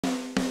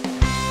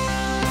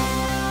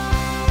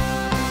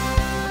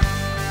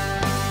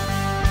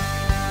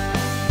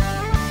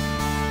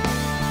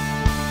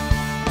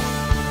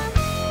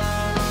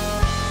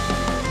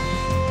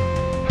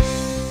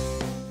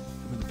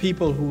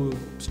people who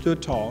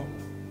stood tall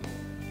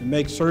to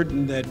make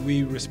certain that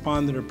we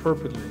responded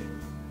appropriately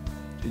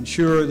to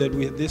ensure that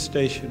we had this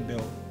station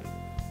built.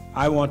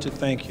 I want to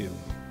thank you.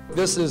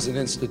 This is an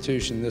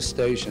institution, this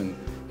station.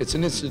 It's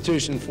an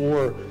institution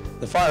for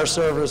the fire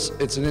service.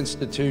 It's an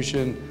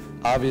institution,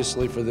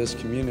 obviously, for this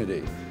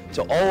community.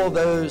 To all of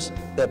those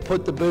that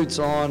put the boots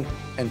on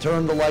and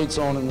turned the lights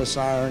on in the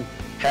siren,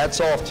 hats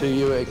off to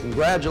you, and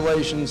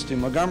congratulations to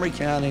Montgomery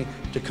County,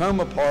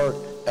 Takoma Park,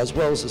 as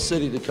well as the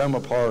City of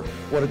Takoma Park.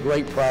 What a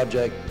great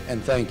project,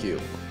 and thank you.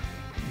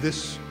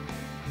 This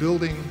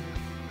building,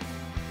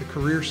 the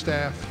career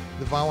staff,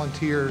 the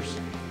volunteers,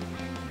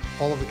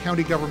 all of the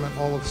county government,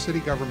 all of the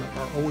city government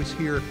are always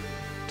here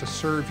to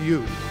serve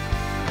you.